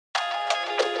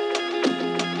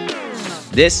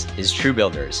This is True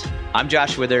Builders. I'm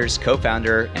Josh Withers,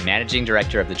 co-founder and managing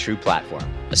director of the True Platform,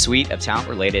 a suite of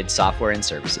talent-related software and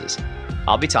services.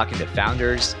 I'll be talking to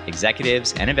founders,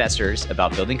 executives, and investors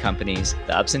about building companies,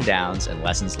 the ups and downs, and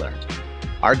lessons learned.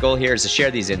 Our goal here is to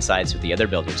share these insights with the other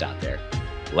builders out there.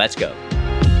 Let's go.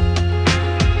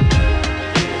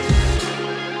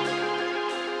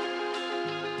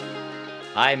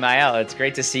 Hi, Maëlle. It's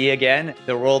great to see you again.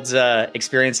 The world's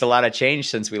experienced a lot of change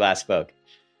since we last spoke.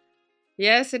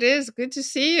 Yes, it is. Good to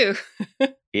see you.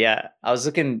 Yeah, I was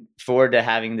looking forward to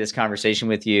having this conversation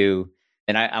with you.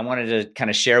 And I wanted to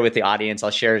kind of share with the audience. I'll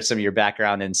share some of your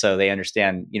background and so they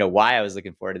understand, why I was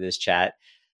looking forward to this chat.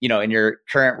 In your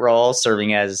current role,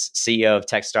 serving as CEO of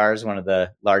Techstars, one of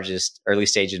the largest early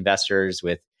stage investors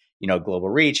with, global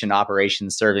reach and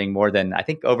operations serving more than, I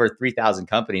think, over 3,000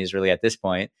 companies really at this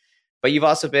point. But you've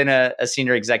also been a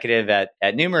senior executive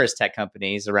at numerous tech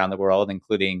companies around the world,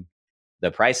 including the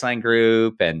Priceline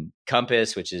Group and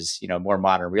Compass, which is, more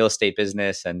modern real estate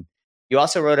business. And you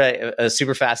also wrote a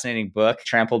super fascinating book,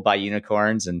 Trampled by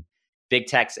Unicorns, and Big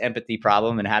Tech's Empathy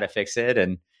Problem and How to Fix It.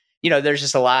 And, there's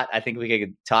just a lot I think we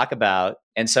could talk about.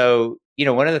 And so,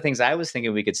 one of the things I was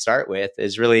thinking we could start with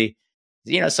is really,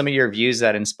 some of your views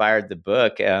that inspired the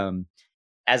book.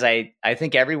 As I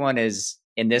think everyone is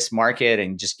in this market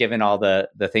and just given all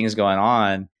the things going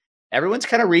on, everyone's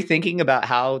kind of rethinking about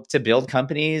how to build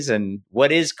companies and what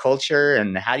is culture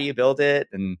and how do you build it?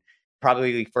 And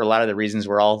probably for a lot of the reasons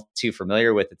we're all too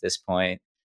familiar with at this point.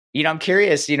 I'm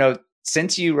curious,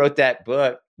 since you wrote that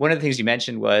book, one of the things you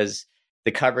mentioned was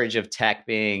the coverage of tech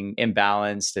being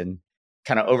imbalanced and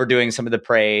kind of overdoing some of the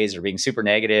praise or being super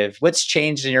negative. What's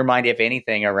changed in your mind, if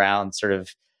anything, around sort of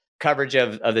coverage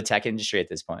of the tech industry at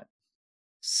this point?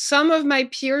 Some of my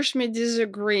peers may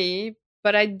disagree,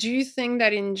 but I do think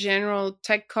that in general,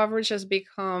 tech coverage has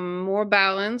become more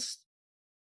balanced.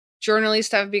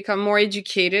 Journalists have become more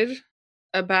educated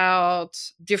about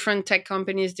different tech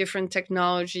companies, different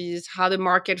technologies, how the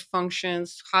market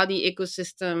functions, how the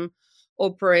ecosystem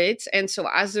operates. And so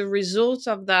as a result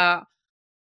of that,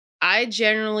 I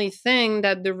generally think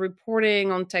that the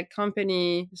reporting on tech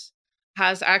companies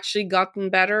has actually gotten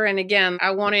better. And again,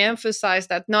 I want to emphasize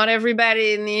that not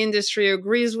everybody in the industry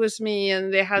agrees with me.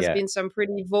 And there has been some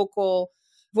pretty vocal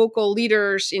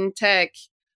leaders in tech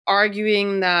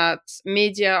arguing that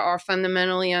media are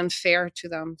fundamentally unfair to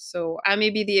them. So I may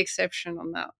be the exception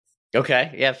on that.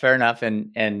 Okay. Yeah, fair enough.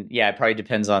 And yeah, it probably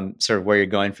depends on sort of where you're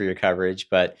going for your coverage.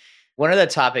 But one of the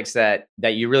topics that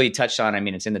you really touched on, I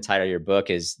mean, it's in the title of your book,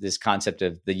 is this concept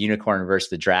of the unicorn versus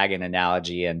the dragon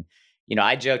analogy. And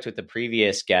I joked with the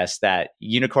previous guest that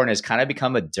unicorn has kind of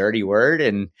become a dirty word.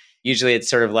 And usually it's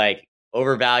sort of like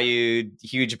overvalued,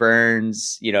 huge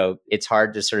burns. It's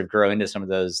hard to sort of grow into some of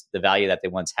the value that they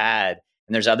once had.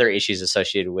 And there's other issues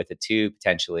associated with it too,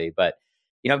 potentially. But,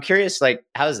 I'm curious, like,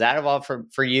 how has that evolved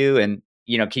for you? And,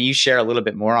 can you share a little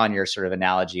bit more on your sort of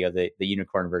analogy of the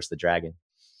unicorn versus the dragon?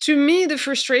 To me, the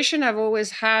frustration I've always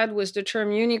had with the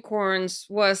term unicorns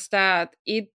was that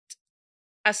it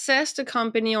assessed a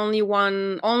company only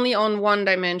on one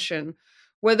dimension,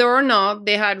 whether or not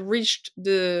they had reached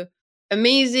the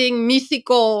amazing,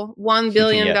 mythical $1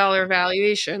 billion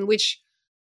valuation, which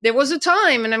there was a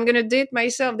time, and I'm going to date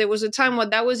myself, there was a time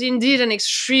when that was indeed an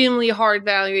extremely hard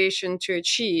valuation to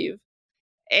achieve.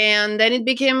 And then it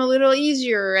became a little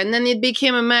easier, and then it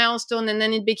became a milestone, and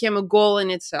then it became a goal in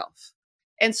itself.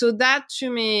 And so that to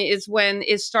me is when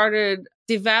it started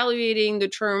devaluating the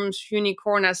terms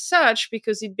unicorn as such,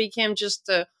 because it became just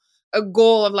a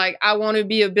goal of like, I want to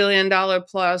be $1 billion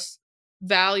plus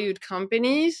valued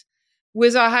companies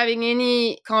without having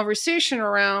any conversation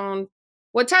around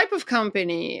what type of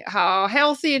company, how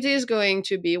healthy it is going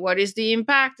to be, what is the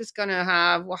impact it's going to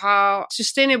have, how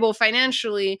sustainable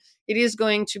financially it is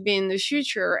going to be in the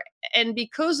future. And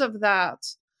because of that,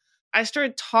 I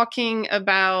started talking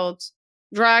about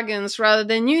dragons rather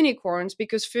than unicorns,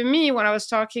 because for me, when I was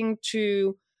talking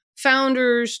to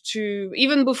founders, to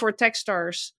even before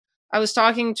Techstars, I was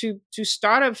talking to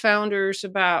startup founders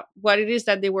about what it is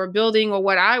that they were building or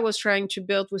what I was trying to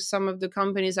build with some of the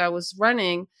companies I was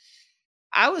running.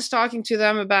 I was talking to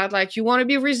them about, like, you want to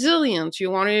be resilient, you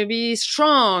want to be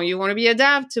strong, you want to be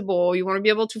adaptable, you want to be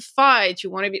able to fight, you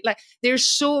want to be like, there's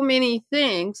so many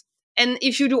things. And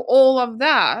if you do all of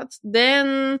that,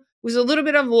 then with a little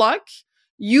bit of luck,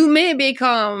 you may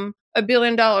become $1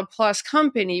 billion plus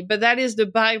company, but that is the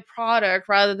byproduct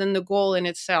rather than the goal in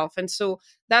itself. And so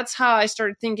that's how I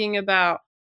started thinking about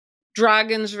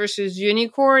dragons versus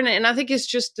unicorn. And I think it's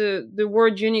just the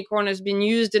word unicorn has been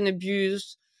used and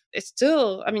abused. It's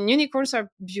still, I mean, unicorns are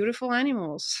beautiful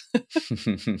animals.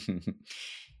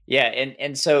 Yeah,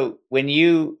 and so when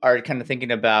you are kind of thinking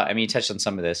about, I mean, you touched on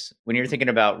some of this. When you're thinking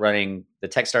about running the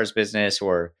Techstars business,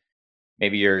 or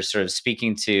maybe you're sort of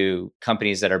speaking to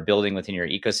companies that are building within your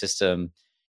ecosystem,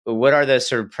 what are the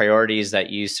sort of priorities that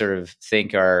you sort of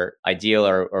think are ideal,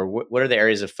 or what are the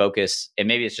areas of focus? And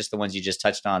maybe it's just the ones you just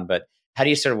touched on, but how do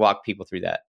you sort of walk people through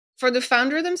that? For the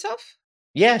founder themselves?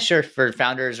 Yeah, sure. For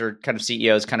founders or kind of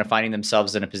CEOs kind of finding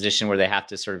themselves in a position where they have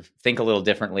to sort of think a little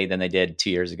differently than they did 2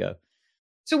 years ago.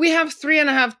 So we have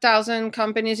 3,500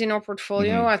 companies in our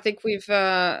portfolio. Hmm. I think we've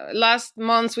last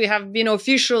month we have been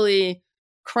officially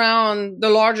crowned the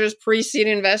largest pre-seed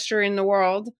investor in the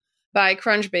world by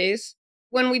Crunchbase.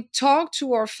 When we talk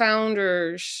to our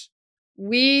founders,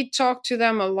 we talk to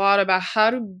them a lot about how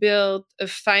to build a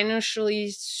financially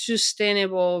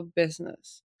sustainable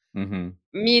business. Hmm.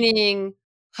 Meaning,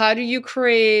 how do you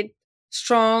create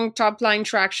strong top line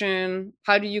traction?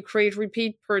 How do you create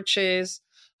repeat purchase?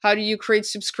 How do you create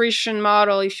subscription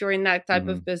model if you're in that type Hmm.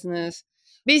 of business?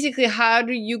 Basically, how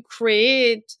do you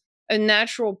create a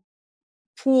natural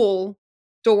pool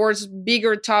towards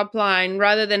bigger top line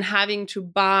rather than having to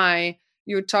buy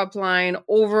your top line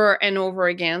over and over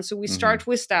again? So we Hmm. start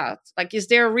with that. Like, is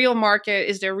there a real market?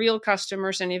 Is there real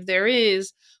customers? And if there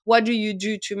is, what do you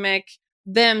do to make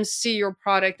them see your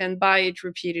product and buy it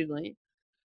repeatedly?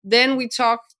 Then we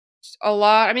talk a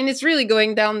lot. I mean, it's really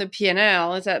going down the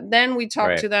P&L. Is that then we talk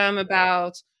Right. to them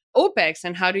about OPEX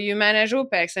and how do you manage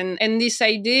OPEX, and this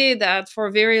idea that for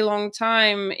a very long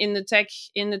time in the tech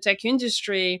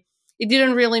industry, it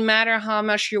didn't really matter how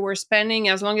much you were spending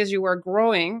as long as you were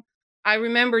growing. I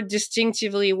remember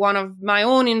distinctively one of my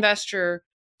own investor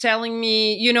telling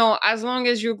me, as long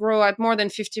as you grow at more than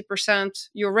 50%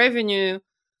 your revenue,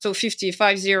 so 50,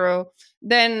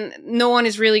 then no one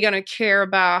is really going to care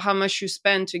about how much you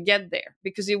spend to get there,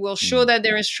 because it will show Mhm. that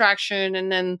there is traction.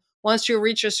 And then once you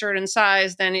reach a certain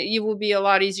size, then it will be a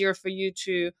lot easier for you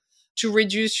to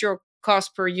reduce your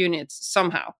cost per unit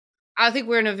somehow. I think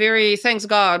we're in a very, thanks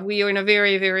God, we are in a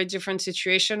very, very different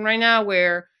situation right now,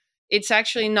 where it's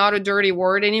actually not a dirty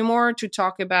word anymore to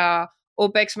talk about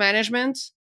OPEX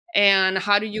management and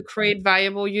how do you create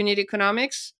viable unit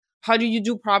economics. How do you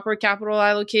do proper capital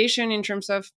allocation in terms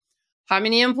of how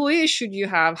many employees should you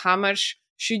have? How much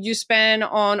should you spend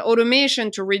on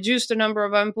automation to reduce the number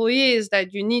of employees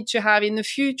that you need to have in the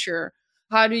future?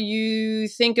 How do you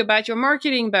think about your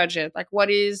marketing budget? Like, what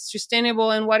is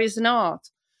sustainable and what is not?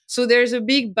 So there's a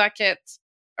big bucket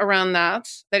around that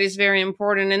is very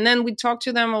important. And then we talk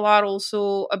to them a lot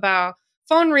also about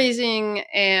fundraising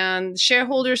and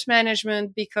shareholders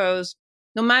management, because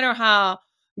no matter how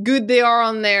good they are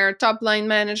on their top line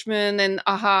management and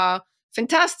how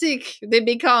fantastic they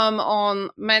become on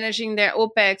managing their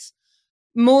OPEX,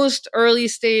 most early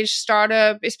stage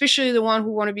startup, especially the one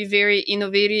who want to be very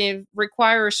innovative,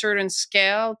 require a certain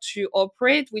scale to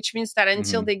operate, which means that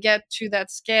until Mhm. they get to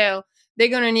that scale, they're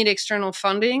going to need external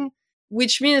funding,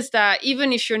 which means that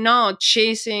even if you're not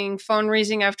chasing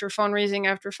fundraising after fundraising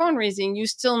after fundraising, you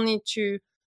still need to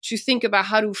think about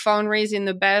how to fundraise in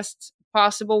the best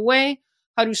possible way,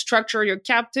 how to structure your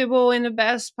cap table in the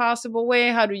best possible way,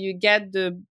 how do you get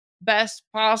the best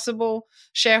possible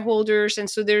shareholders. And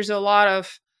so there's a lot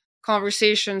of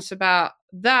conversations about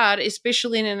that,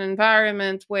 especially in an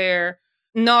environment where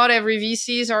not every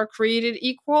VCs are created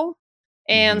equal.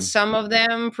 And Mhm. some of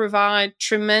them provide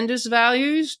tremendous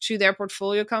values to their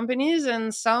portfolio companies,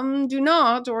 and some do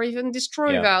not, or even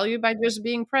destroy Yeah. value by just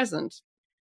being present.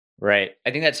 Right. I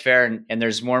think that's fair, and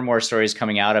there's more and more stories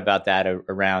coming out about that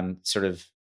around sort of,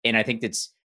 and I think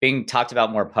that's being talked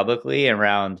about more publicly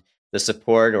around the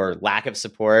support or lack of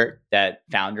support that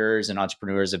founders and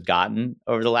entrepreneurs have gotten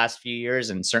over the last few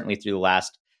years, and certainly through the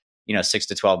last 6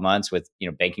 to 12 months with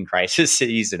banking crises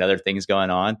and other things going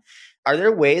on. Are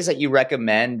there ways that you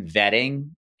recommend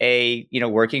vetting a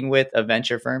working with a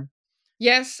venture firm?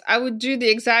 Yes, I would do the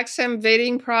exact same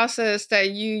vetting process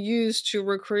that you use to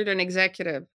recruit an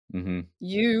executive. Hmm.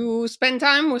 You spend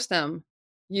time with them.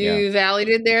 Yeah. You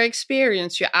validate their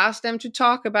experience. You ask them to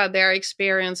talk about their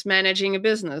experience managing a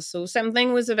business. So same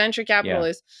thing with the venture Yeah.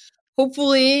 capitalist.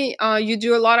 Hopefully, you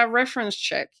do a lot of reference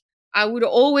check. I would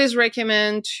always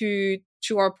recommend to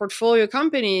our portfolio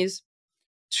companies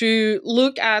to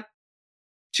look at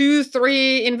 2,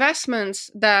 3 investments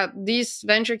that this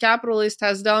venture capitalist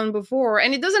has done before.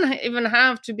 And it doesn't even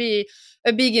have to be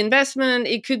a big investment.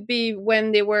 It could be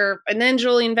when they were an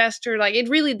angel investor. Like, it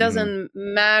really Hmm. doesn't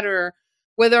matter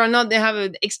whether or not they have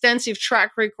an extensive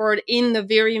track record in the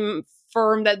very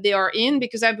firm that they are in,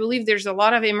 because I believe there's a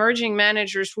lot of emerging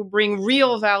managers who bring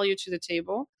real value to the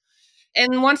table.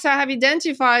 And once I have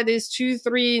identified these 2,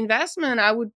 3 investment,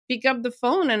 I would pick up the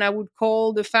phone and I would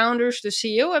call the founders, the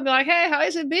CEO. I'd be like, hey, how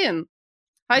has it been?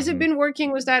 How has it been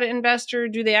working with that investor?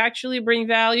 Do they actually bring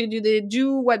value? Do they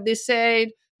do what they said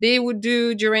they would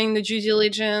do during the due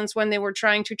diligence when they were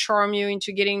trying to charm you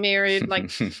into getting married?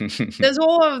 Like, does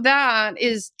all of that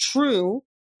is true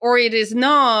or it is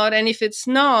not? And if it's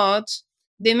not,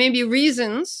 there may be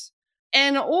reasons,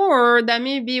 and or that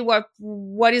may be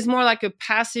what is more like a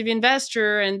passive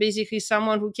investor and basically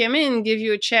someone who came in, give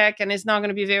you a check and is not going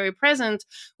to be very present,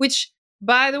 which,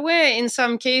 by the way, in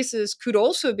some cases could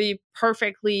also be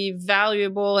perfectly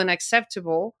valuable and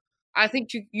acceptable. I think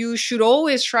you should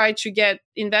always try to get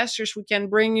investors who can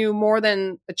bring you more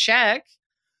than a check,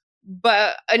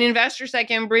 but an investor that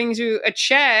can bring you a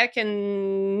check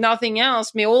and nothing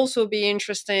else may also be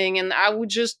interesting. And I would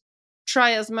just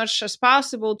try as much as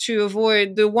possible to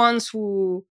avoid the ones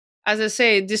who, as I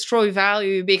say, destroy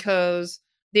value because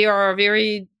they are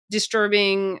very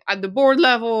disturbing at the board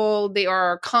level. They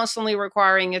are constantly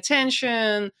requiring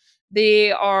attention.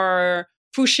 They are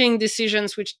pushing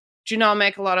decisions which do not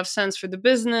make a lot of sense for the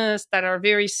business, that are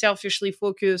very selfishly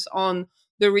focused on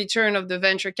the return of the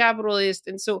venture capitalist.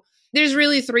 And so there's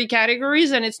really 3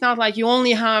 categories, and it's not like you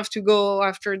only have to go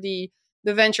after the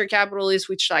venture capitalists,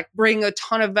 which like bring a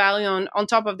ton of value on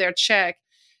top of their check.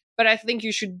 But I think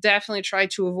you should definitely try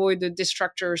to avoid the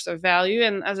destructors of value.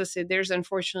 And as I said, there's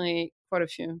unfortunately quite a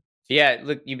few. Yeah,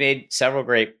 look, you made several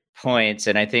great points.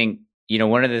 And I think,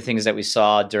 one of the things that we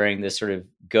saw during this sort of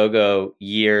go-go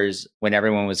years when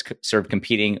everyone was sort of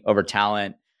competing over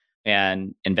talent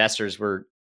and investors were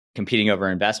competing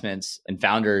over investments and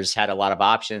founders had a lot of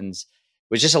options,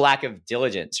 was just a lack of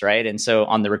diligence, right? And so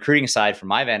on the recruiting side, from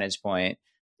my vantage point,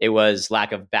 it was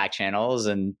lack of back channels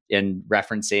and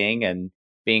referencing and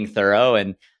being thorough.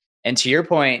 And to your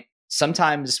point,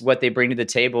 sometimes what they bring to the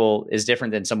table is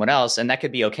different than someone else, and that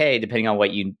could be okay depending on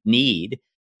what you need.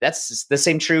 That's the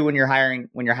same true when you're hiring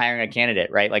a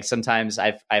candidate, right? Like sometimes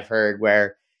I've heard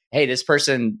where, hey, this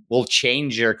person will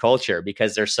change your culture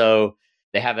because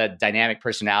they have a dynamic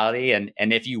personality, and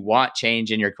if you want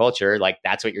change in your culture, like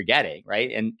that's what you're getting, right?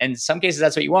 And in some cases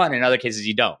that's what you want, in other cases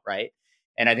you don't, right?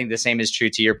 And I think the same is true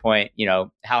to your point.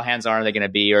 How hands-on are they going to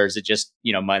be, or is it just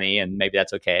money, and maybe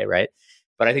that's okay, right?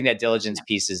 But I think that diligence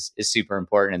piece is super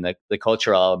important, and the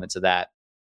cultural elements of that.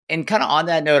 And kind of on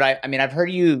that note, I mean, I've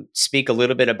heard you speak a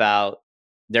little bit about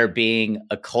there being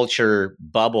a culture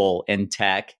bubble in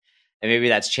tech, and maybe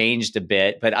that's changed a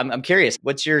bit. But I'm curious,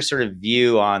 what's your sort of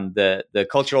view on the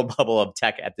cultural bubble of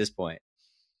tech at this point?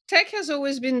 Tech has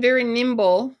always been very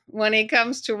nimble when it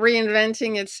comes to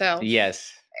reinventing itself.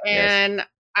 Yes. And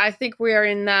I think we are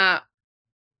in that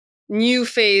new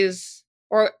phase,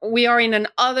 or we are in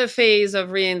another phase of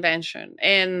reinvention.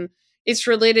 And it's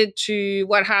related to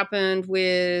what happened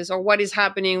with, or what is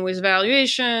happening with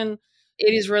valuation.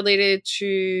 It is related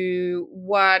to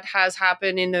what has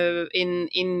happened in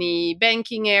the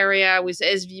banking area with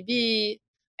SVB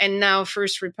and now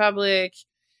First Republic.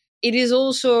 It is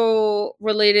also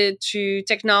related to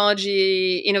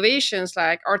technology innovations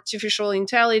like artificial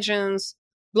intelligence,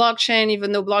 blockchain,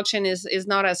 even though blockchain is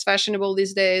not as fashionable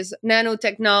these days,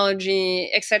 nanotechnology,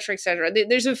 et cetera, et cetera.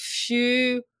 There's a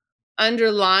few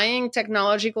underlying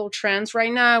technological trends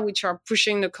right now which are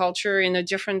pushing the culture in a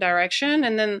different direction.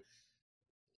 And then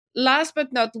last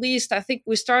but not least, I think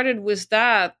we started with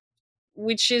that,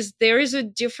 which is there is a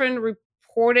different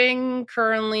reporting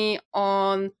currently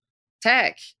on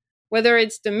tech, whether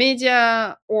it's the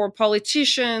media or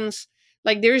politicians.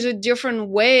 Like there's a different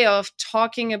way of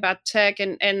talking about tech,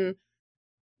 and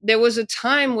there was a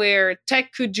time where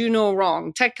tech could do no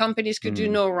wrong. Tech companies could do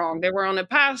no wrong. They were on a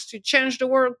path to change the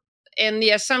world. And the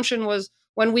assumption was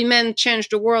when we meant change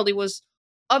the world, it was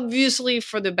obviously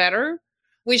for the better,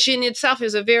 which in itself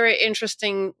is a very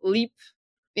interesting leap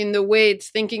in the way it's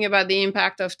thinking about the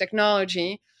impact of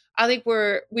technology. I think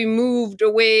we moved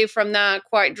away from that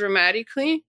quite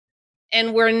dramatically.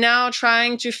 And we're now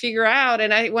trying to figure out,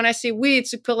 and when I say we,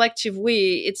 it's a collective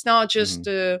we. It's not just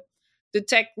the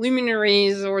tech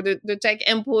luminaries or the tech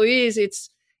employees.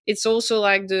 It's also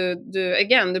like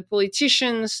the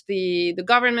politicians, the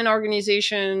government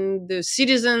organization, the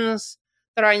citizens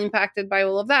that are impacted by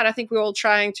all of that. I think we're all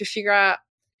trying to figure out,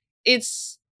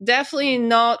 it's definitely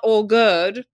not all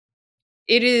good.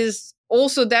 It is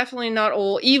also definitely not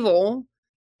all evil.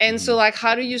 And so, like,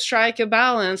 how do you strike a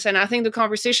balance? And I think the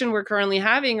conversation we're currently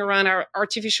having around our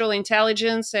artificial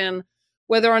intelligence and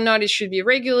whether or not it should be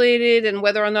regulated and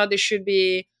whether or not we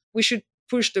should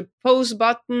push the pause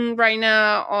button right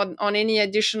now on any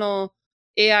additional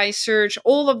AI search,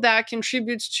 all of that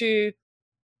contributes to,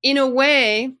 in a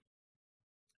way,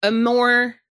 a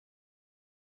more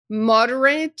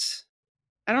moderate,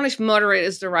 I don't know if moderate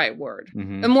is the right word,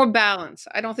 a more balanced.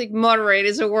 I don't think moderate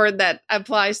is a word that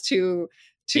applies to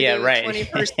the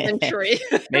 21st century.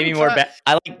 Maybe more,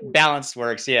 I like balanced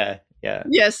works. Yeah. Yeah.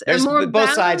 Yes. There's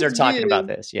both sides are talking about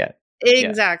this. Yeah.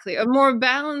 Exactly. A more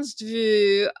balanced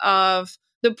view of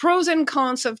the pros and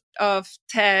cons of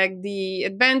tech, the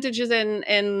advantages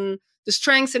and the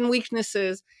strengths and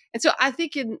weaknesses. And so I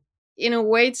think in a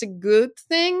way it's a good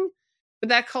thing, but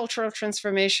that cultural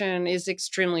transformation is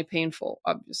extremely painful,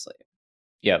 obviously.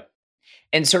 Yep.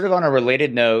 And sort of on a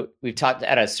related note, we've talked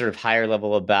at a sort of higher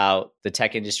level about the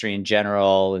tech industry in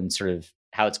general and sort of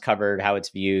how it's covered, how it's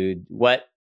viewed, what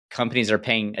companies are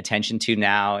paying attention to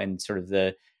now, and sort of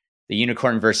the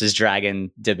unicorn versus dragon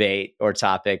debate or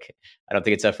topic. I don't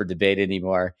think it's up for debate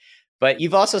anymore. But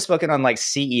you've also spoken on like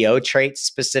CEO traits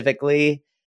specifically,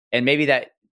 and maybe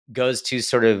that goes to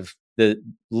sort of the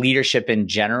leadership in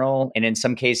general. And in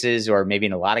some cases, or maybe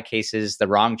in a lot of cases, the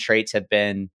wrong traits have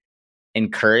been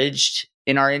encouraged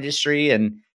in our industry.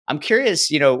 And I'm curious,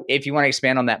 if you want to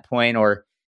expand on that point or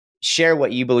share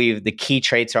what you believe the key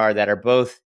traits are that are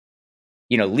both,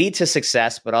 lead to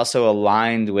success, but also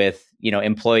aligned with,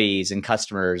 employees and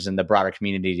customers and the broader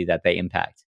community that they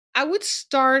impact. I would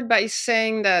start by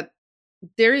saying that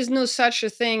there is no such a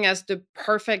thing as the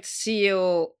perfect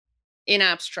CEO in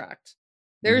abstract.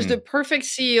 There's the perfect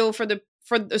CEO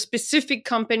for the specific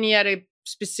company at a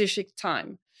specific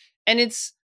time. And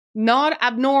it's not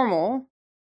abnormal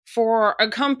for a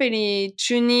company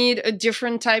to need a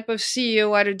different type of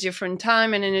CEO at a different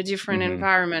time and in a different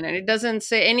environment. And it doesn't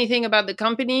say anything about the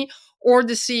company or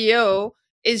the CEO.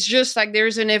 It's just like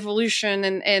there's an evolution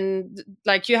and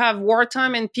like you have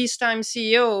wartime and peacetime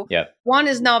CEO. Yep. One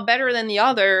is not better than the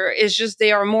other. It's just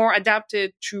they are more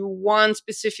adapted to one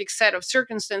specific set of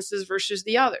circumstances versus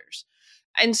the others.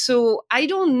 And so I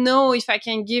don't know if I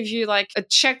can give you like a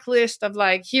checklist of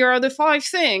like, here are the 5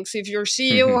 things. If your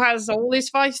CEO has all these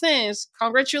 5 things,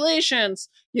 congratulations,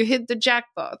 you hit the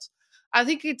jackpot. I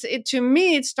think to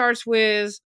me, it starts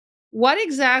with what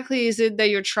exactly is it that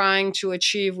you're trying to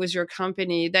achieve with your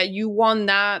company that you want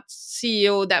that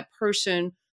CEO, that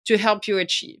person to help you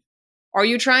achieve? Are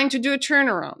you trying to do a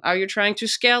turnaround? Are you trying to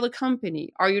scale the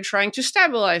company? Are you trying to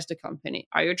stabilize the company?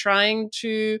 Are you trying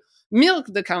to milk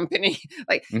the company?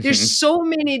 Like there's so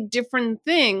many different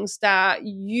things that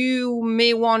you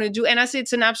may want to do. And I say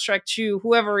it's an abstract to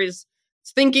whoever is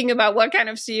thinking about what kind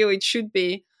of CEO it should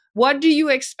be. What do you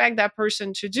expect that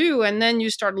person to do? And then you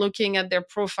start looking at their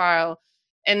profile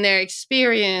and their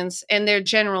experience and their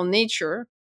general nature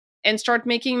and start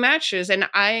making matches. And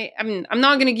I mean, I'm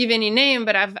not going to give any name,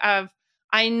 but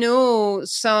I know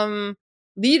some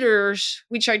leaders,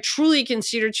 which I truly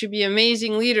consider to be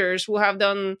amazing leaders, who have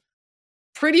done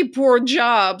pretty poor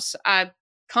jobs at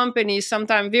companies,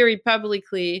 sometimes very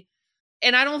publicly.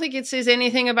 And I don't think it says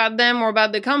anything about them or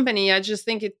about the company. I just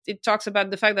think it talks about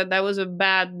the fact that was a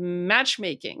bad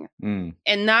matchmaking. And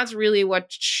that's really what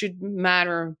should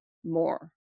matter more.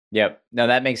 Yep. No,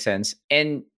 that makes sense.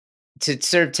 And to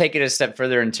sort of take it a step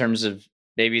further in terms of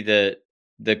maybe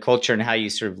the culture and how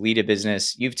you sort of lead a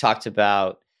business, you've talked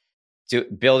about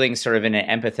building sort of in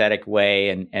an empathetic way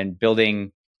and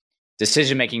building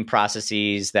decision-making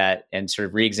processes and sort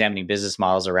of re-examining business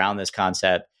models around this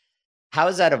concept. How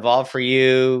has that evolved for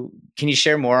you? Can you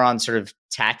share more on sort of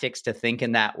tactics to think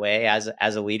in that way as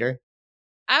a leader?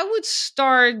 I would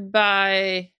start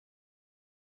by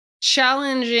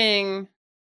challenging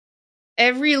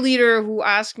every leader who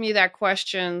asks me that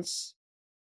questions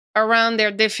around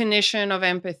their definition of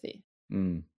empathy.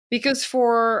 Because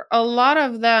for a lot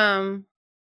of them,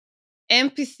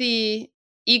 empathy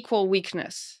equals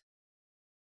weakness.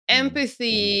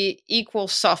 Empathy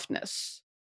equals softness.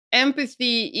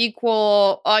 Empathy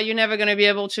equals, oh, you're never going to be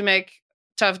able to make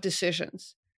tough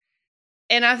decisions.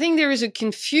 And I think there is a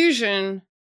confusion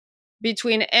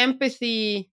between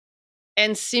empathy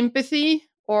and sympathy,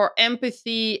 or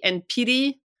empathy and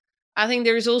pity. I think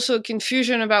there is also a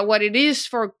confusion about what it is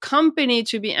for a company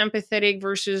to be empathetic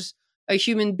versus a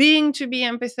human being to be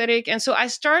empathetic. And so I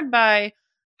start by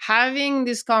having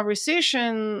this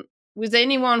conversation with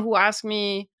anyone who asks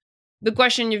me the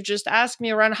question you've just asked me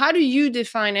around how do you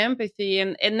define empathy?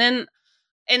 And then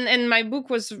my book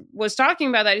was talking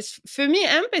about that. Is for me,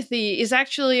 empathy is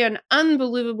actually an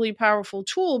unbelievably powerful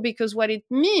tool, because what it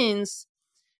means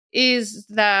is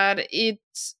that it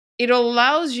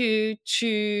allows you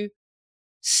to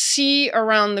see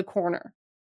around the corner,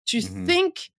 to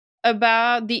think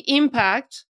about the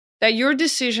impact that your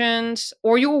decisions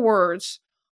or your words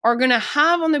are going to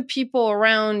have on the people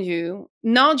around you,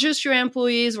 not just your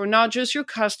employees or not just your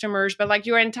customers, but like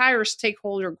your entire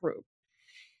stakeholder group.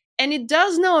 And it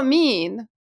does not mean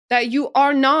that you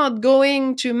are not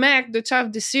going to make the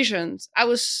tough decisions. I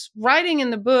was writing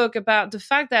in the book about the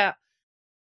fact that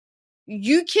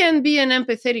you can be an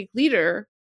empathetic leader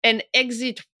and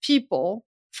exit people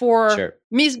for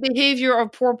misbehavior or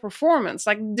poor performance.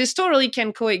 Like, this totally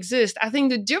can coexist. I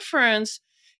think the difference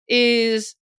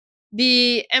is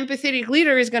the empathetic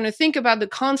leader is going to think about the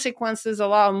consequences a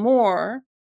lot more,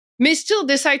 may still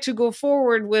decide to go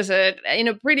forward with it in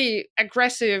a pretty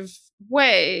aggressive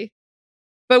way,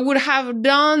 but would have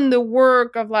done the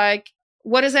work of like,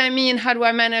 what does that mean? How do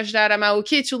I manage that? Am I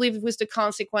okay to live with the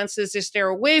consequences? Is there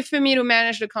a way for me to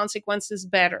manage the consequences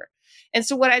better? And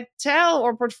so what I tell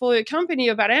our portfolio company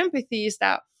about empathy is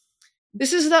that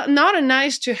this is not a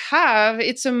nice to have,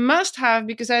 it's a must have,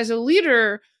 because as a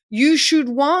leader, you should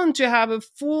want to have a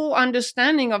full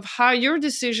understanding of how your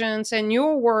decisions and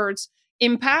your words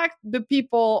impact the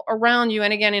people around you.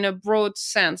 And again, in a broad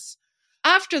sense.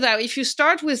 After that, if you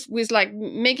start with like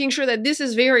making sure that this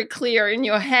is very clear in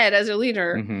your head as a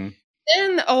leader,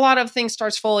 then a lot of things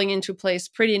starts falling into place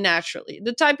pretty naturally.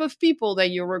 The type of people that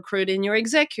you recruit in your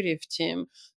executive team,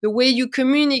 the way you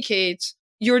communicate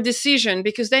your decision,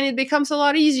 because then it becomes a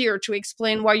lot easier to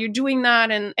explain why you're doing that,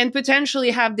 and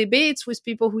potentially have debates with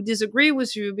people who disagree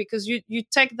with you, because you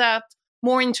take that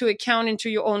more into account into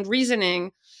your own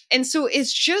reasoning. And so it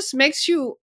just makes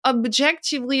you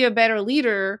objectively a better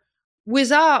leader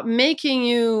without making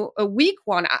you a weak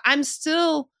one. I'm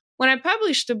still, when I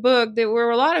published the book, there were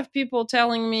a lot of people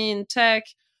telling me in tech,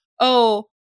 oh,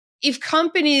 if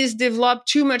companies develop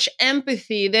too much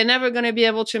empathy, they're never going to be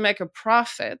able to make a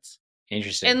profit.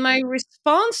 Interesting. And my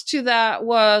response to that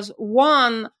was,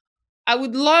 one, I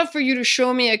would love for you to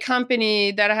show me a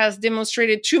company that has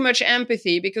demonstrated too much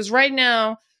empathy, because right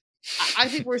now, I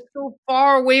think we're so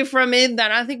far away from it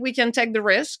that I think we can take the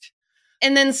risk.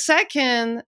 And then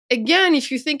second, again, if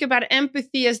you think about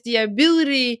empathy as the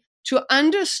ability to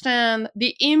understand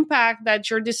the impact that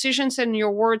your decisions and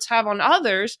your words have on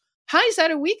others, how is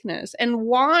that a weakness? And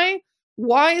why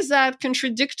is that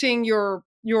contradicting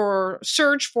your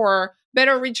search for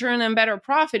better return and better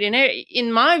profit? And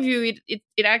in my view,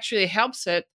 it actually helps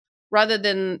it rather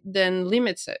than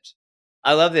limits it.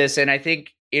 I love this. And I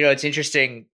think, it's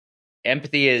interesting.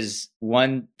 Empathy is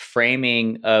one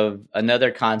framing of another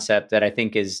concept that I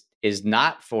think is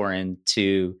not foreign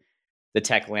to the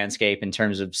tech landscape in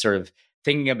terms of sort of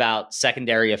thinking about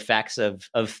secondary effects of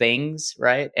things,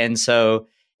 right? And so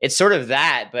it's sort of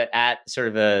that, but at sort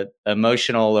of a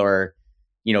emotional or,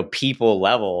 people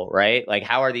level, right? Like,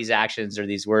 how are these actions or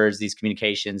these words, these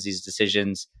communications, these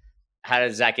decisions, how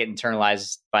does that get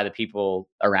internalized by the people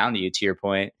around you, to your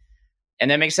point? And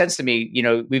that makes sense to me.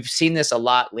 We've seen this a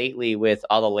lot lately with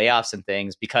all the layoffs and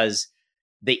things, because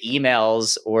the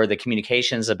emails or the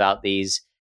communications about these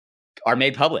are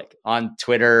made public on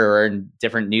Twitter or in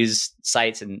different news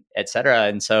sites and et cetera.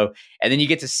 And then you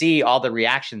get to see all the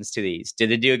reactions to these. Did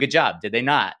they do a good job? Did they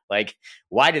not? Like,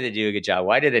 why did they do a good job?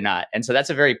 Why did they not? And so that's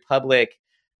a very public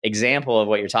example of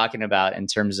what you're talking about in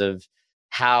terms of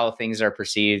how things are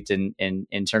perceived and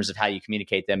in terms of how you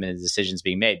communicate them and the decisions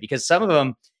being made. Because some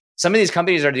of these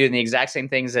companies are doing the exact same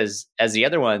things as the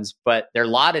other ones, but they're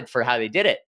lauded for how they did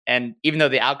it. And even though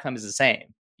the outcome is the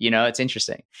same, it's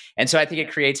interesting. And so I think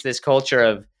it creates this culture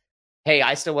of, hey,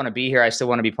 I still want to be here. I still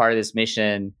want to be part of this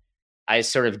mission. I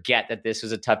sort of get that this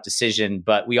was a tough decision,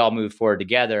 but we all move forward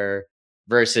together,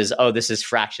 versus, oh, this has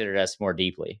fractured us more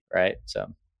deeply. Right. So.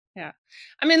 Yeah.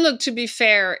 I mean, look, to be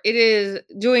fair,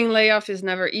 doing layoff is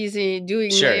never easy.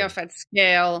 Doing layoff at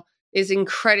scale is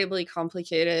incredibly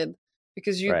complicated,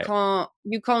 because you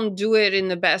can't do it in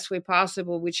the best way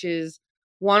possible, which is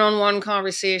one-on-one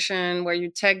conversation where you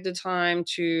take the time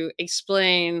to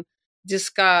explain,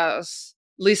 discuss,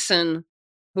 listen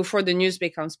before the news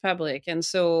becomes public. And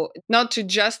so, not to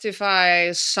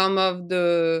justify some of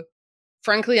the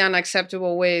frankly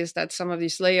unacceptable ways that some of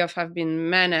these layoffs have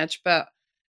been managed, but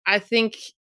I think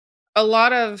a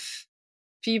lot of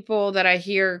people that I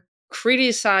hear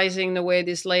criticizing the way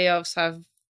these layoffs have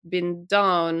been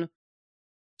done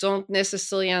don't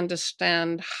necessarily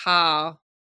understand how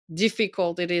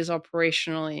difficult it is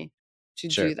operationally to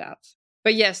do that.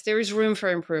 But yes, there is room for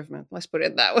improvement. Let's put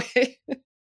it that way.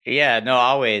 Yeah, no,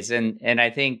 always. And I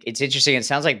think it's interesting. It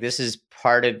sounds like this is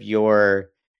part of your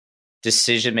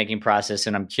decision-making process.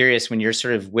 And I'm curious, when you're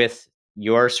sort of with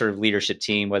your sort of leadership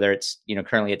team, whether it's,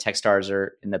 currently at Techstars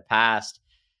or in the past,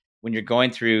 when you're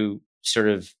going through sort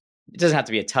of, it doesn't have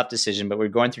to be a tough decision, but we're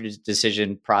going through the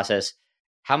decision process,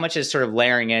 how much is sort of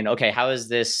layering in, okay, how is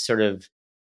this sort of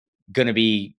going to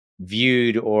be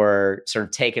viewed or sort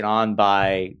of taken on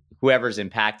by whoever's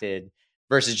impacted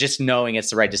versus just knowing it's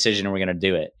the right decision and we're going to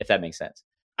do it, if that makes sense?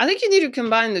 I think you need to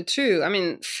combine the two. I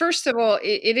mean, first of all,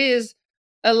 it is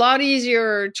a lot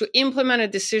easier to implement a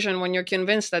decision when you're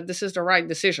convinced that this is the right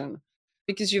decision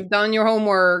because you've done your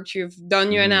homework, you've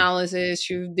done your analysis,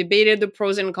 you've debated the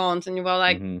pros and cons, and you're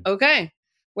like, okay,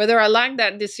 whether I like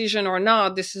that decision or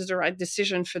not, this is the right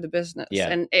decision for the business. Yeah.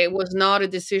 And it was not a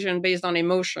decision based on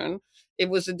emotion. It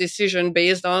was a decision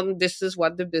based on this is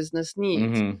what the business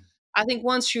needs. I think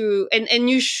once you, and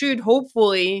you should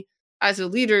hopefully, as a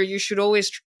leader, you should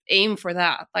always aim for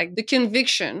that. Like the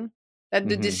conviction that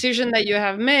the decision that you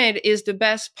have made is the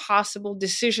best possible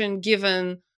decision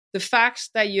given the facts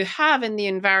that you have in the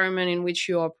environment in which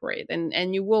you operate.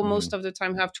 And you will most of the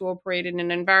time have to operate in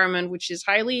an environment which is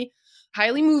highly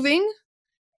moving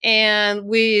and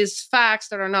with facts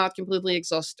that are not completely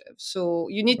exhaustive. So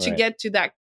you need to get to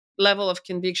that level of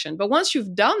conviction. But once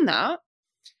you've done that,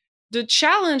 the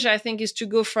challenge, I think, is to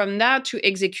go from that to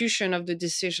execution of the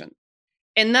decision.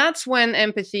 And that's when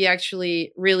empathy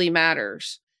actually really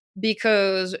matters,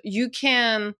 because you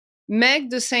can make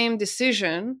the same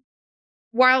decision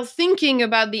while thinking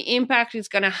about the impact it's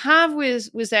going to have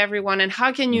with everyone and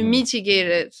how can you mitigate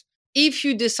it if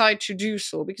you decide to do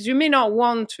so, because you may not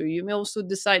want to. You may also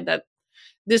decide that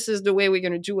this is the way we're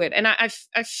going to do it. And I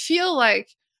feel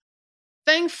like,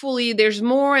 thankfully, there's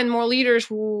more and more leaders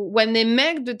who, when they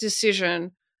make the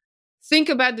decision, think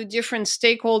about the different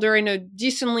stakeholder in a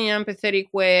decently empathetic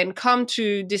way and come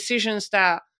to decisions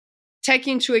that take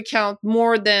into account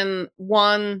more than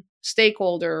one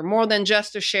stakeholder, more than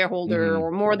just a shareholder, or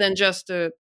more than just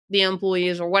the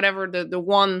employees, or whatever the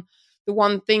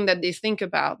one thing that they think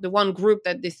about, the one group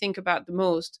that they think about the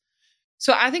most.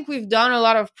 So I think we've done a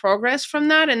lot of progress from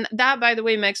that. And that, by the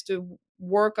way, makes the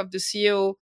work of the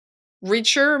CEO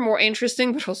richer, more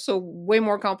interesting, but also way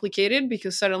more complicated,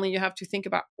 because suddenly you have to think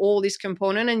about all these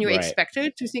components and you're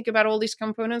expected to think about all these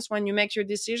components when you make your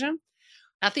decision.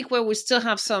 I think where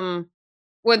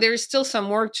there's still some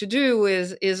work to do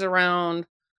is around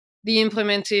the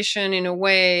implementation in a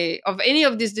way of any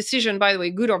of this decision, by the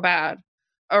way, good or bad,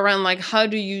 around like, how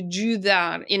do you do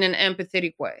that in an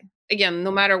empathetic way? Again,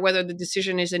 no matter whether the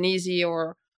decision is an easy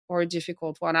or a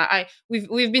difficult one.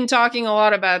 We've been talking a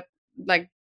lot about like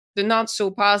the not so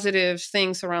positive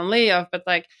things around layoff, but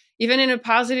like even in a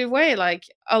positive way, like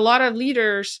a lot of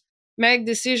leaders make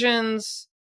decisions,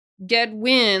 get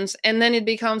wins, and then it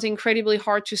becomes incredibly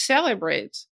hard to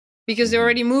celebrate because they're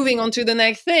already moving on to the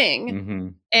next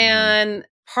thing. And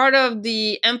part of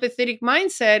the empathetic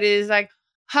mindset is like,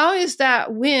 how is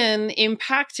that win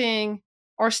impacting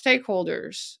our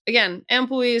stakeholders? Again,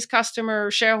 employees,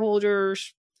 customers,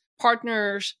 shareholders,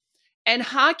 partners, and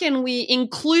how can we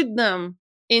include them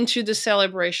into the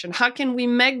celebration? How can we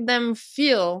make them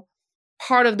feel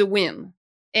part of the win?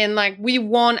 And like, we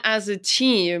won as a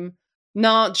team,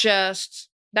 not just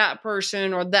that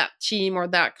person or that team or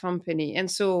that company. And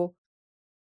so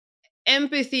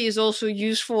empathy is also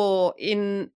useful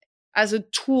as a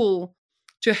tool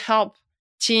to help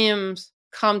teams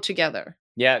come together.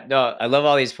 Yeah, no, I love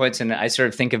all these points. And I sort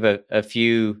of think of a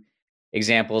few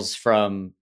examples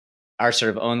from our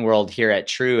sort of own world here at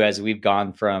True, as we've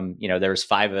gone from, there was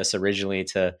 5 of us originally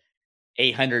to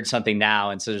 800 something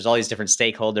now. And so there's all these different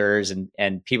stakeholders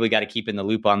and people you got to keep in the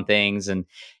loop on things. And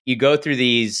you go through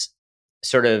these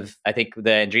sort of, I think the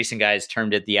Andreessen guys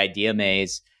termed it the idea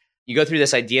maze. You go through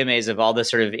this idea maze of all the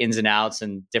sort of ins and outs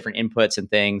and different inputs and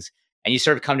things, and you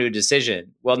sort of come to a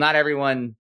decision. Well, not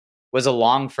everyone was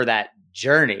along for that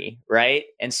journey, right?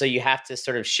 And so you have to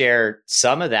sort of share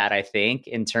some of that, I think,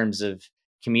 in terms of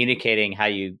communicating how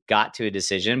you got to a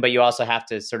decision, but you also have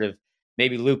to sort of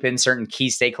maybe loop in certain key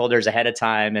stakeholders ahead of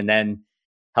time and then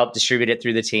help distribute it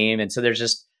through the team. And so there's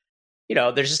just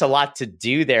a lot to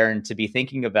do there and to be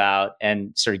thinking about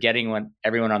and sort of getting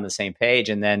everyone on the same page.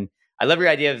 And then I love your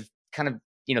idea of kind of,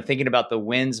 thinking about the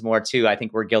wins more too. I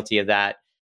think we're guilty of that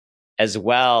as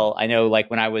well. I know, like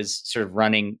when I was sort of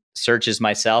running searches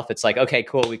myself, it's like, okay,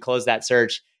 cool. We closed that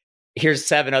search. Here's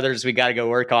 7 others we got to go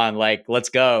work on. Like, let's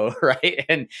go. Right.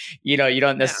 And, you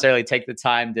don't necessarily take the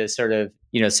time to sort of,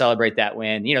 celebrate that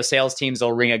win. Sales teams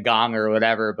will ring a gong or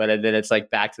whatever, but then it's like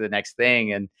back to the next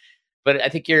thing. But I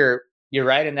think you're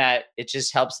right in that it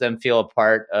just helps them feel a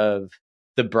part of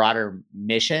the broader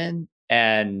mission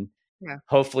and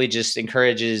hopefully just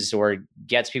encourages or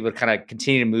gets people to kind of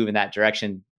continue to move in that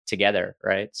direction together.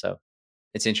 Right. So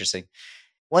it's interesting.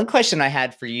 One question I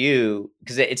had for you,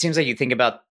 because it seems like you think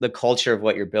about the culture of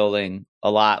what you're building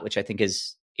a lot, which I think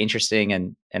is interesting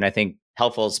and I think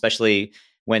helpful, especially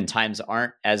when times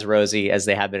aren't as rosy as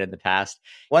they have been in the past.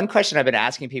 One question I've been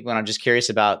asking people, and I'm just curious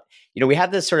about, we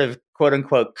have this sort of quote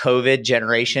unquote COVID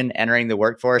generation entering the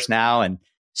workforce now and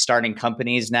starting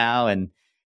companies now. And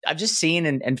I've just seen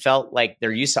and felt like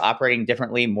they're used to operating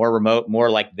differently, more remote, more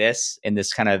like this in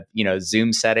this kind of,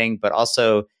 Zoom setting, but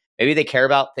also maybe they care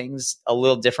about things a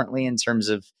little differently in terms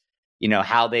of,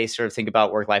 how they sort of think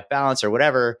about work-life balance or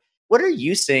whatever. What are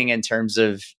you seeing in terms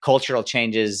of cultural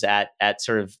changes at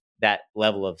sort of that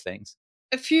level of things?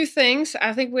 A few things.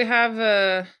 I think we have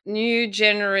a new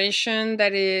generation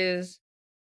that is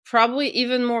probably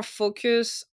even more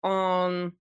focused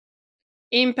on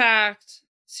impact,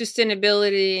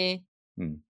 sustainability,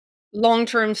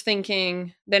 long-term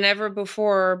thinking than ever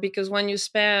before. Because when you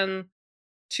spend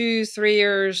 2-3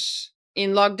 years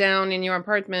in lockdown in your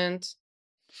apartment,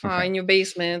 in your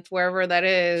basement, wherever that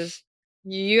is,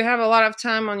 you have a lot of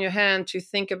time on your hand to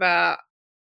think about,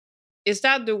 is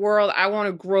that the world I want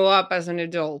to grow up as an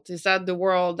adult? Is that the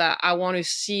world that I want to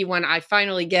see when I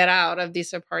finally get out of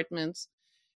this apartment?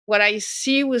 What I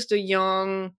see with the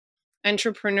young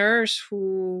entrepreneurs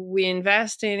who we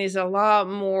invest in is a lot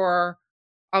more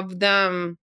of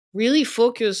them really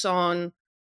focus on,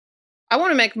 I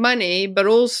want to make money, but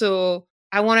also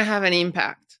I want to have an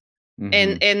impact.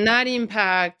 And that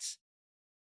impact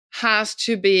has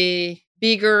to be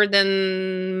bigger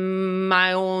than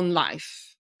my own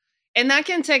life. And that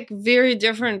can take very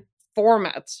different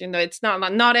formats. It's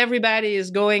not everybody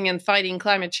is going and fighting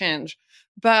climate change,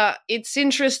 but it's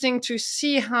interesting to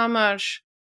see how much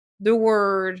the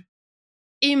word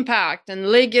impact and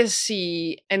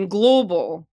legacy and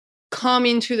global come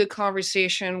into the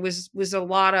conversation with a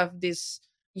lot of this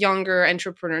younger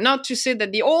entrepreneur. Not to say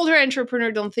that the older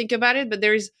entrepreneur don't think about it, but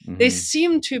there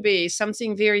seem to be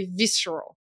something very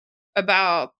visceral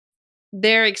about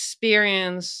their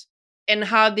experience and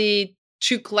how they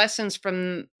took lessons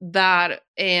from that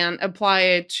and apply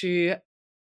it to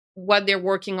what they're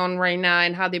working on right now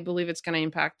and how they believe it's going to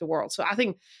impact the world. So I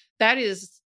think that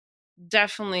is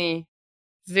definitely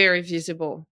very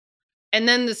visible. And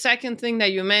then the second thing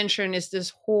that you mentioned is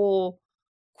this whole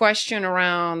question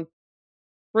around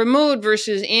remote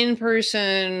versus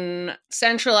in-person,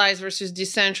 centralized versus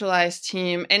decentralized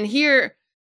team. And here,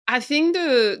 I think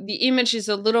the image is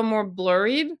a little more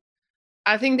blurred.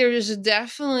 I think there is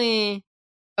definitely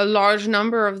a large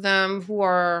number of them who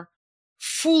are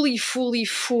fully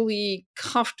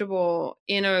comfortable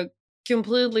in a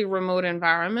completely remote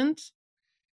environment.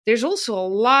 There's also a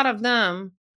lot of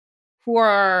them who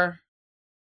are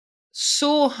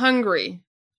so hungry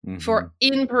for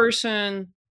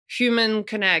in-person human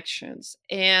connections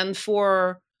and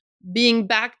for being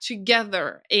back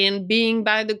together and being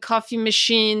by the coffee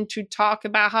machine to talk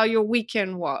about how your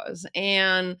weekend was.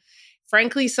 And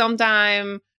frankly,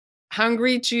 sometimes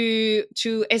hungry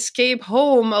to escape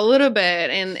home a little bit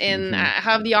and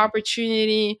have the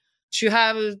opportunity to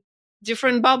have a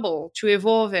different bubble to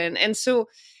evolve in. And so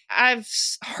I've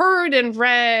heard and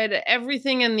read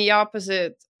everything in the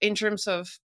opposite in terms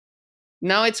of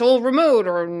now it's all remote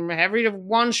or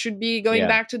everyone should be going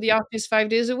back to the office 5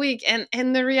 days a week.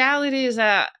 And the reality is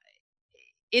that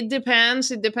it depends.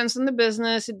 It depends on the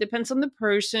business. It depends on the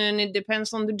person. It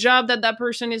depends on the job that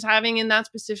person is having in that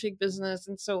specific business.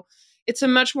 And so it's a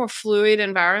much more fluid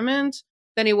environment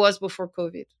than it was before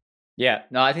COVID. Yeah,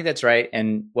 no, I think that's right.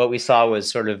 And what we saw was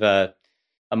sort of a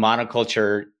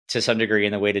monoculture to some degree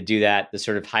in the way to do that. The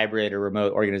sort of hybrid or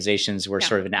remote organizations were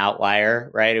sort of an outlier,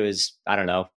 right? It was, I don't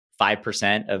know,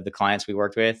 5% of the clients we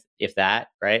worked with, if that,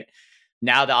 right?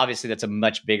 Now, obviously, that's a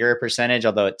much bigger percentage,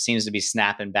 although it seems to be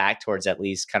snapping back towards at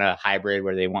least kind of hybrid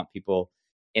where they want people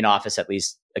in office at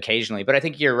least occasionally. But I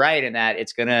think you're right in that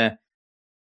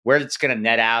where it's going to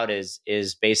net out is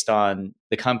based on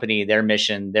the company, their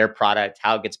mission, their product,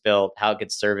 how it gets built, how it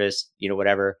gets serviced,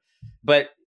 whatever. But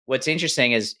what's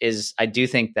interesting is I do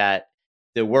think that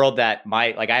the world that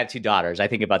I have 2 daughters. I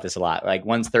think about this a lot. Like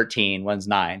one's 13, one's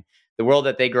 9. The world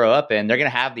that they grow up in, they're going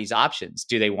to have these options.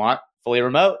 Do they want fully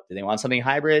remote? Do they want something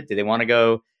hybrid? Do they want to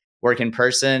go work in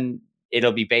person?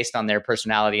 It'll be based on their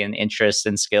personality and interests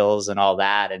and skills and all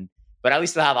that. But at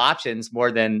least they'll have options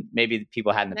more than maybe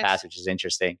people had in the past, which is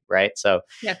interesting, right? So,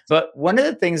 but one of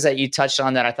the things that you touched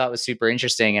on that I thought was super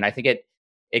interesting, and I think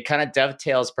it kind of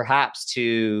dovetails perhaps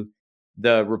to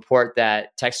the report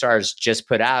that Techstars just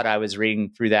put out. I was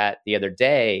reading through that the other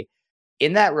day.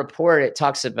 In that report, it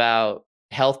talks about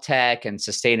health tech and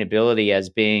sustainability as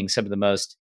being some of the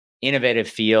most innovative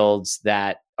fields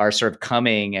that are sort of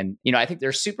coming. And, I think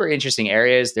they're super interesting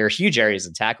areas. They're huge areas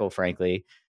to tackle, frankly,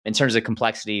 in terms of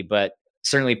complexity, but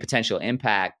certainly potential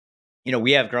impact.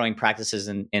 We have growing practices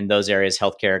in those areas,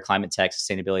 healthcare, climate tech,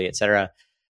 sustainability, et cetera.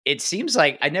 it seems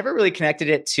like I never really connected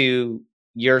it to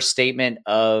your statement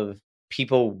of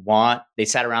they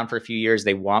sat around for a few years,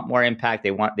 they want more impact,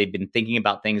 they've been thinking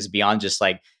about things beyond just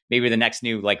like maybe the next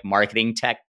new like marketing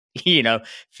tech,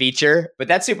 feature. But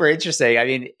that's super interesting. I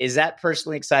mean, is that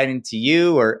personally exciting to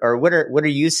you, or what are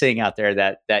you seeing out there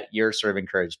that you're sort of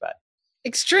encouraged by?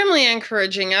 Extremely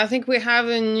encouraging. I think we have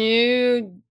a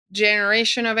new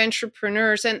generation of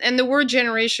entrepreneurs, and the word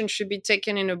generation should be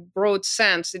taken in a broad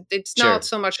sense. It's not Sure.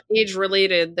 so much age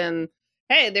related than,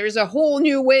 hey, there's a whole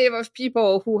new wave of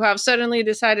people who have suddenly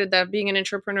decided that being an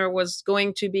entrepreneur was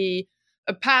going to be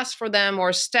a pass for them or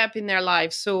a step in their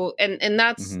life. So and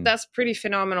Hmm. that's pretty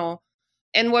phenomenal.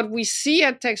 And what we see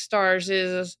at Techstars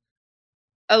is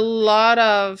a lot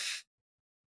of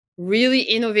really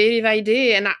innovative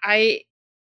idea. And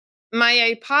my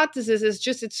hypothesis is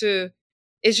just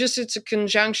it's a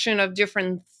conjunction of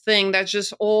different things that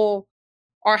just all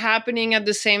are happening at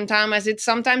the same time as it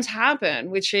sometimes happen,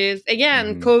 which is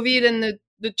again Hmm. COVID and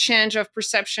the change of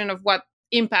perception of what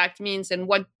impact means and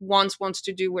what wants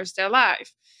to do with their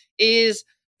life is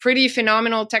pretty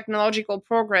phenomenal technological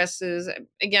progresses.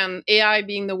 Again, AI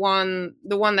being the one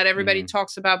that everybody Hmm.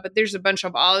 talks about, but there's a bunch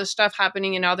of other stuff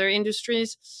happening in other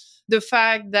industries. The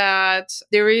fact that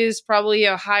there is probably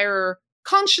a higher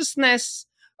consciousness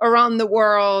around the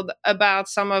world about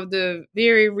some of the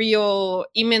very real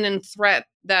imminent threat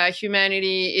that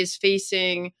humanity is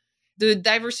facing, the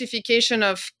diversification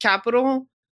of capital.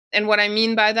 And what I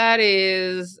mean by that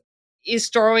is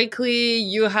historically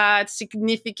you had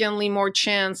significantly more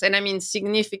chance, and I mean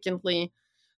significantly,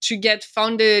 to get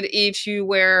funded if you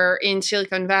were in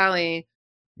Silicon Valley.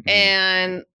 Hmm.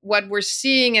 And what we're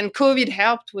seeing, and COVID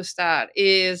helped with that,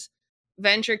 is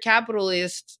venture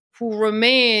capitalists who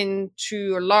remain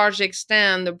to a large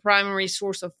extent the primary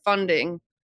source of funding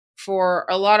for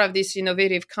a lot of these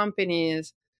innovative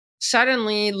companies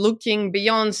suddenly looking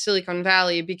beyond Silicon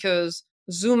Valley because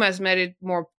Zoom has made it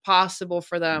more possible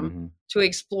for them Hmm. to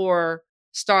explore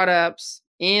startups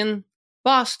in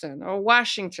Boston or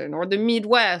Washington or the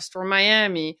Midwest or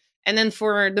Miami. And then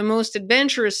for the most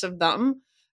adventurous of them,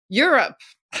 Europe.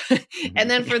 Hmm. And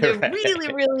then for the really,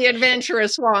 Right. really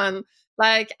adventurous one,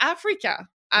 like Africa.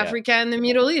 Yeah. Africa and the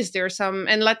Middle East, there's some,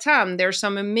 and Latam, there's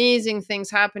some amazing things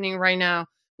happening right now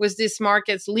with these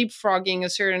markets leapfrogging a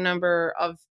certain number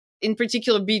of, in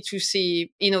particular, B2C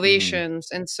Hmm. innovations.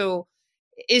 And so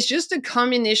it's just a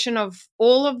combination of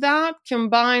all of that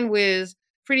combined with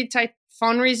pretty tight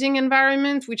fundraising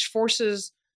environment, which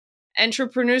forces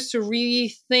entrepreneurs to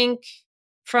really think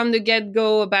from the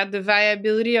get-go about the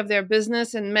viability of their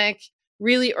business and make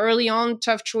really early on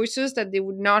tough choices that they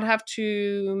would not have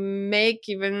to make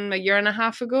even a year and a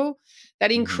half ago.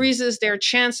 That Hmm. increases their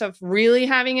chance of really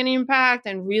having an impact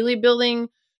and really building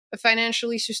a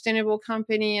financially sustainable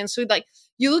company. And so like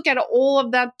you look at all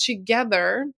of that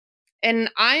together, and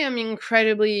I am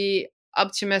incredibly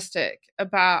optimistic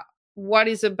about what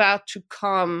is about to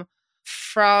come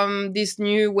from this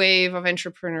new wave of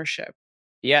entrepreneurship.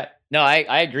 Yeah. No,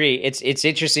 I agree. It's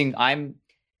interesting. I'm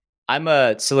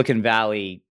a Silicon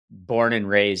Valley born and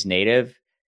raised native.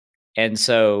 And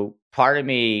so part of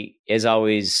me is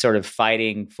always sort of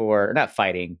fighting for, not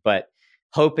fighting, but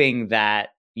hoping that,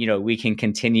 we can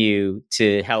continue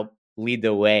to help lead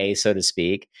the way, so to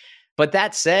speak. But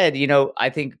that said, I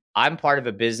think I'm part of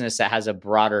a business that has a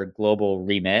broader global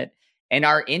remit, and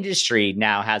our industry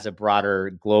now has a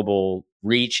broader global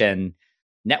reach and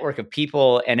network of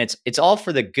people, and it's all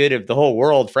for the good of the whole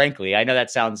world, frankly. I know that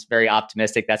sounds very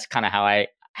optimistic. That's kind of how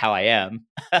I am.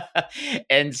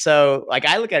 And so like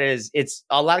I look at it as it's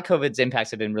a lot of COVID's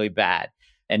impacts have been really bad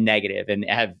and negative and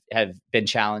have been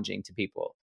challenging to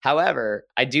people. However,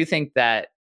 I do think that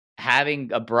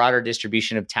having a broader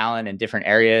distribution of talent in different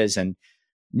areas and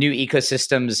new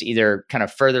ecosystems either kind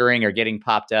of furthering or getting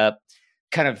popped up,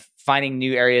 kind of finding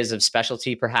new areas of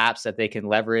specialty perhaps that they can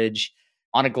leverage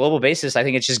on a global basis, I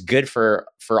think it's just good for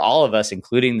all of us,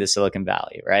 including the Silicon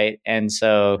Valley, right? And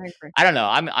so I agree. I don't know,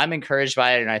 I'm encouraged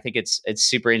by it, and I think it's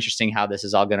super interesting how this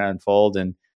is all going to unfold.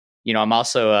 And I'm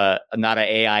also not an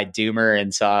AI doomer,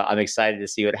 and so I'm excited to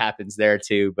see what happens there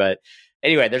too. But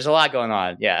anyway, there's a lot going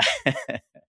on. Yeah.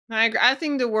 I agree. I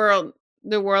think the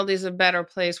world is a better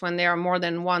place when there are more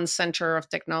than one center of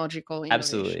technological innovation.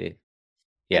 Absolutely. And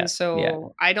Yeah. Yeah.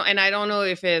 so I don't know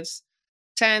if it's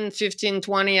 10, 15,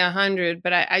 20, 100,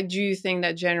 but I do think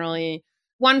that generally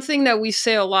one thing that we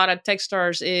say a lot at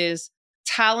Techstars is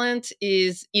talent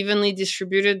is evenly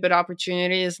distributed, but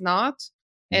opportunity is not.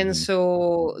 And Hmm.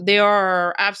 so there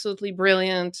are absolutely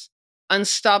brilliant,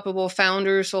 unstoppable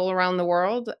founders all around the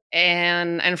world.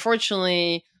 And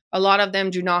unfortunately, a lot of them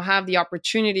do not have the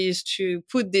opportunities to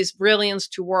put this brilliance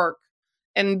to work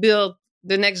and build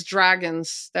the next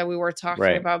dragons that we were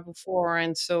talking about before.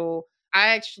 And so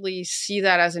I actually see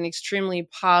that as an extremely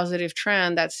positive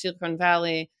trend, that Silicon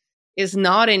Valley is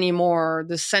not anymore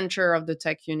the center of the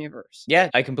tech universe. Yeah,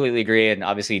 I completely agree. And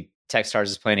obviously Techstars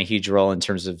is playing a huge role in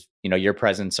terms of, your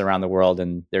presence around the world,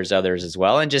 and there's others as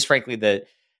well. And just frankly, the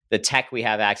tech we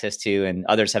have access to and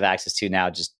others have access to now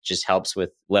just helps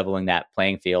with leveling that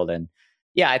playing field. And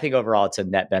yeah, I think overall it's a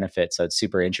net benefit. So it's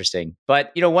super interesting.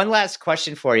 But, one last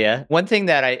question for you. One thing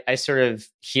that I sort of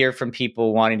hear from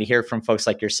people wanting to hear from folks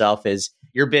like yourself is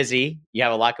you're busy. You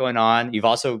have a lot going on. You've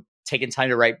also taken time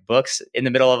to write books in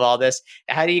the middle of all this.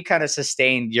 How do you kind of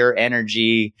sustain your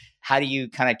energy? How do you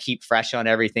kind of keep fresh on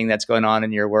everything that's going on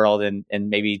in your world, and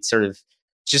maybe sort of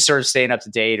staying up to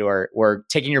date or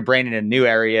taking your brain into new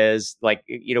areas? Like,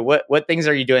 what things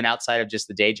are you doing outside of just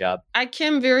the day job? I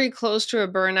came very close to a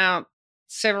burnout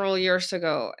several years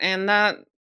ago, and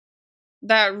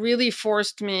that really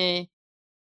forced me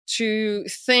to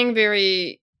think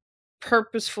very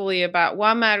purposefully about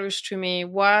what matters to me,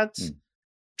 what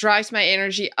drives my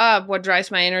energy up, what drives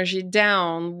my energy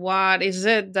down, what is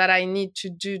it that I need to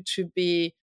do to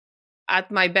be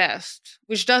at my best,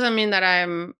 which doesn't mean that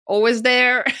I'm always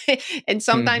there. And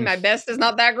sometimes my best is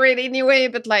not that great anyway,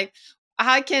 but like,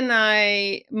 how can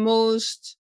I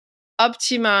most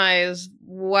optimize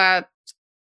what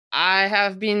I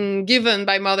have been given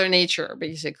by Mother Nature,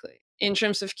 basically, in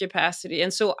terms of capacity?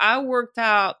 And so I worked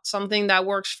out something that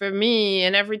works for me.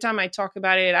 And every time I talk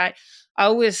about it, I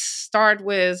always start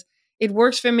with, it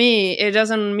works for me. It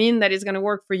doesn't mean that it's going to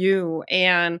work for you.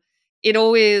 And it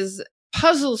always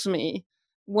puzzles me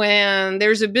when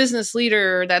there's a business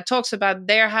leader that talks about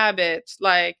their habits,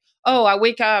 like, oh, I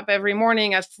wake up every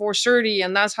morning at 4:30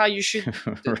 and that's how you should,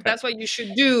 Right. that's what you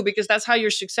should do because that's how you're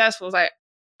successful. It's like,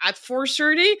 at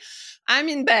 4:30, I'm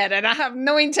in bed and I have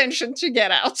no intention to get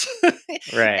out.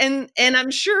 Right. And I'm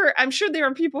sure there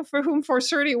are people for whom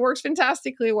 4:30 works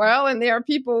fantastically well. And there are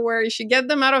people where if you get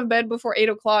them out of bed before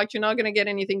 8:00, you're not going to get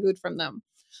anything good from them.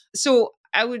 So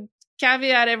I would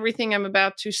caveat everything I'm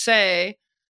about to say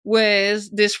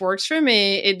with, this works for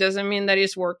me. It doesn't mean that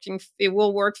it's working. It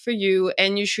will work for you.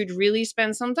 And you should really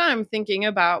spend some time thinking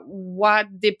about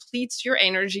what depletes your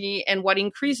energy and what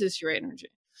increases your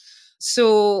energy.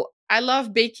 So I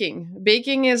love baking.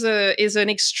 Baking is an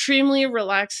extremely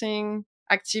relaxing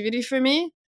activity for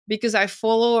me because I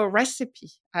follow a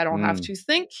recipe. I don't have to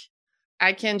think.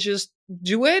 I can just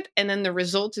do it, and then the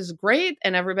result is great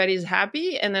and everybody's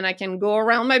happy, and then I can go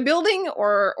around my building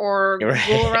or Right.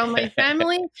 go around my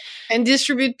family and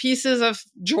distribute pieces of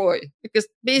joy, because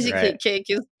basically Right. cake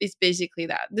is basically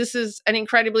that. This is an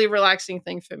incredibly relaxing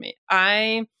thing for me.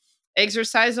 I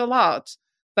exercise a lot,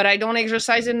 but I don't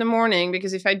exercise in the morning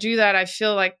because if I do that, I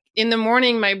feel like in the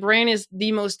morning, my brain is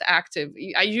the most active.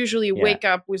 I usually wake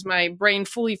up with my brain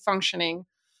fully functioning.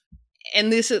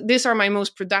 And these are my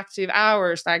most productive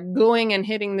hours. Like going and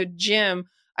hitting the gym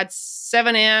at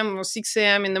 7 a.m. or 6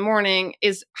 a.m. in the morning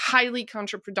is highly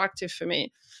counterproductive for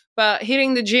me. But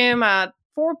hitting the gym at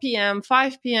 4 p.m.,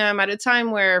 5 p.m. at a time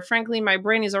where, frankly, my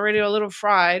brain is already a little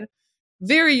fried,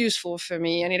 very useful for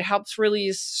me. And it helps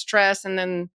release stress and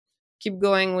then keep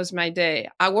going with my day.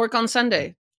 I work on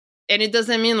Sunday. And it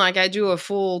doesn't mean like I do a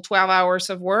full 12 hours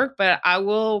of work, but I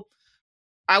will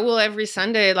every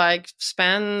Sunday, like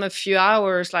spend a few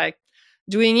hours, like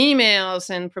doing emails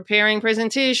and preparing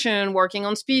presentation, working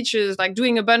on speeches, like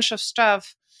doing a bunch of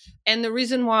stuff. And the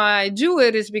reason why I do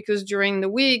it is because during the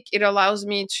week, it allows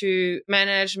me to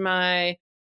manage my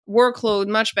workload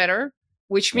much better,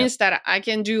 which means that I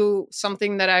can do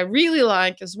something that I really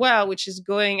like as well, which is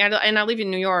going, and I live in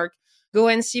New York, go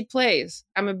and see plays.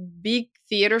 I'm a big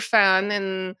theater fan,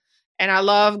 and I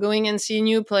love going and see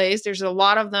new plays. There's a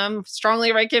lot of them.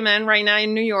 Strongly recommend right now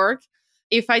in New York.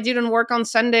 If I didn't work on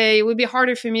Sunday, it would be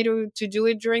harder for me to do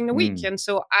it during the week. And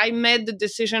so I made the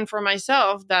decision for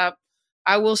myself that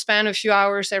I will spend a few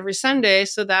hours every Sunday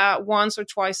so that once or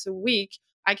twice a week,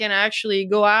 I can actually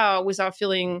go out without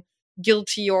feeling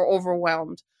guilty or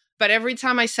overwhelmed. But every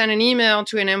time I send an email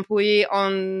to an employee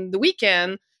on the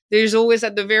weekend, there's always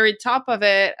at the very top of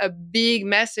it a big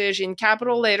message in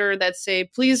capital letter that say,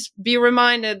 please be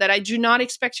reminded that I do not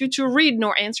expect you to read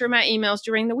nor answer my emails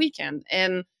during the weekend.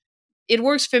 And it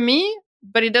works for me,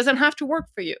 but it doesn't have to work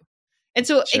for you. And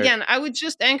so again, I would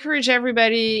just encourage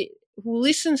everybody who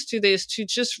listens to this to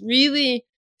just really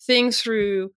think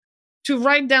through, to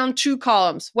write down 2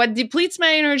 columns: what depletes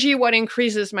my energy, what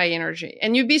increases my energy.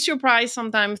 And you'd be surprised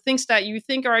sometimes things that you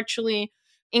think are actually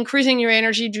increasing your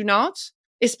energy do not.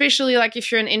 Especially like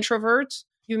if you're an introvert,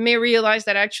 you may realize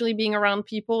that actually being around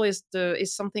people is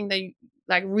something that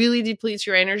like really depletes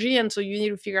your energy. And so you need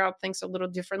to figure out things a little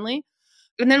differently.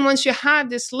 And then once you have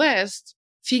this list,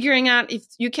 figuring out if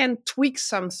you can tweak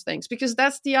some things, because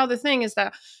that's the other thing, is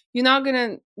that you're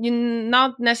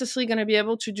not necessarily going to be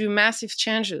able to do massive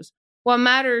changes. What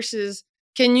matters is,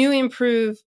 can you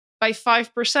improve by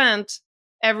 5%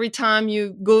 every time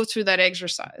you go through that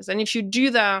exercise? And if you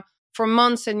do that for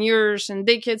months and years and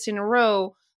decades in a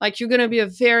row, like, you're going to be a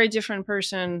very different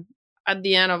person at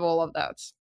the end of all of that.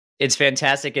 It's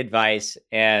fantastic advice.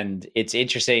 And it's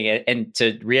interesting. And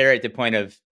to reiterate the point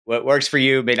of what works for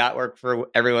you may not work for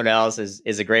everyone else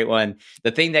is a great one. The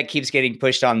thing that keeps getting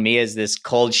pushed on me is this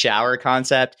cold shower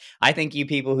concept. I think you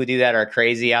people who do that are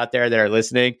crazy out there that are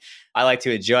listening. I like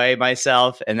to enjoy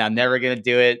myself, and I'm never going to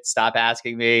do it. Stop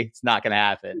asking me. It's not going to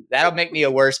happen. That'll make me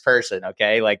a worse person.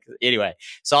 Okay. Like, anyway,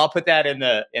 so I'll put that in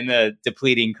the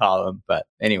depleting column. But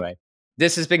anyway,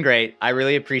 this has been great. I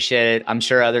really appreciate it. I'm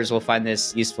sure others will find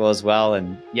this useful as well.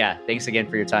 And yeah, thanks again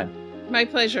for your time. My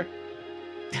pleasure.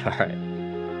 All right.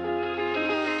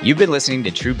 You've been listening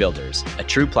to True Builders, a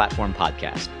True Platform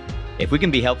podcast. If we can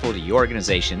be helpful to your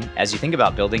organization as you think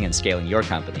about building and scaling your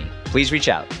company, please reach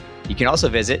out. You can also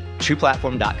visit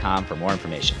trueplatform.com for more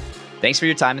information. Thanks for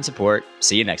your time and support.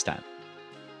 See you next time.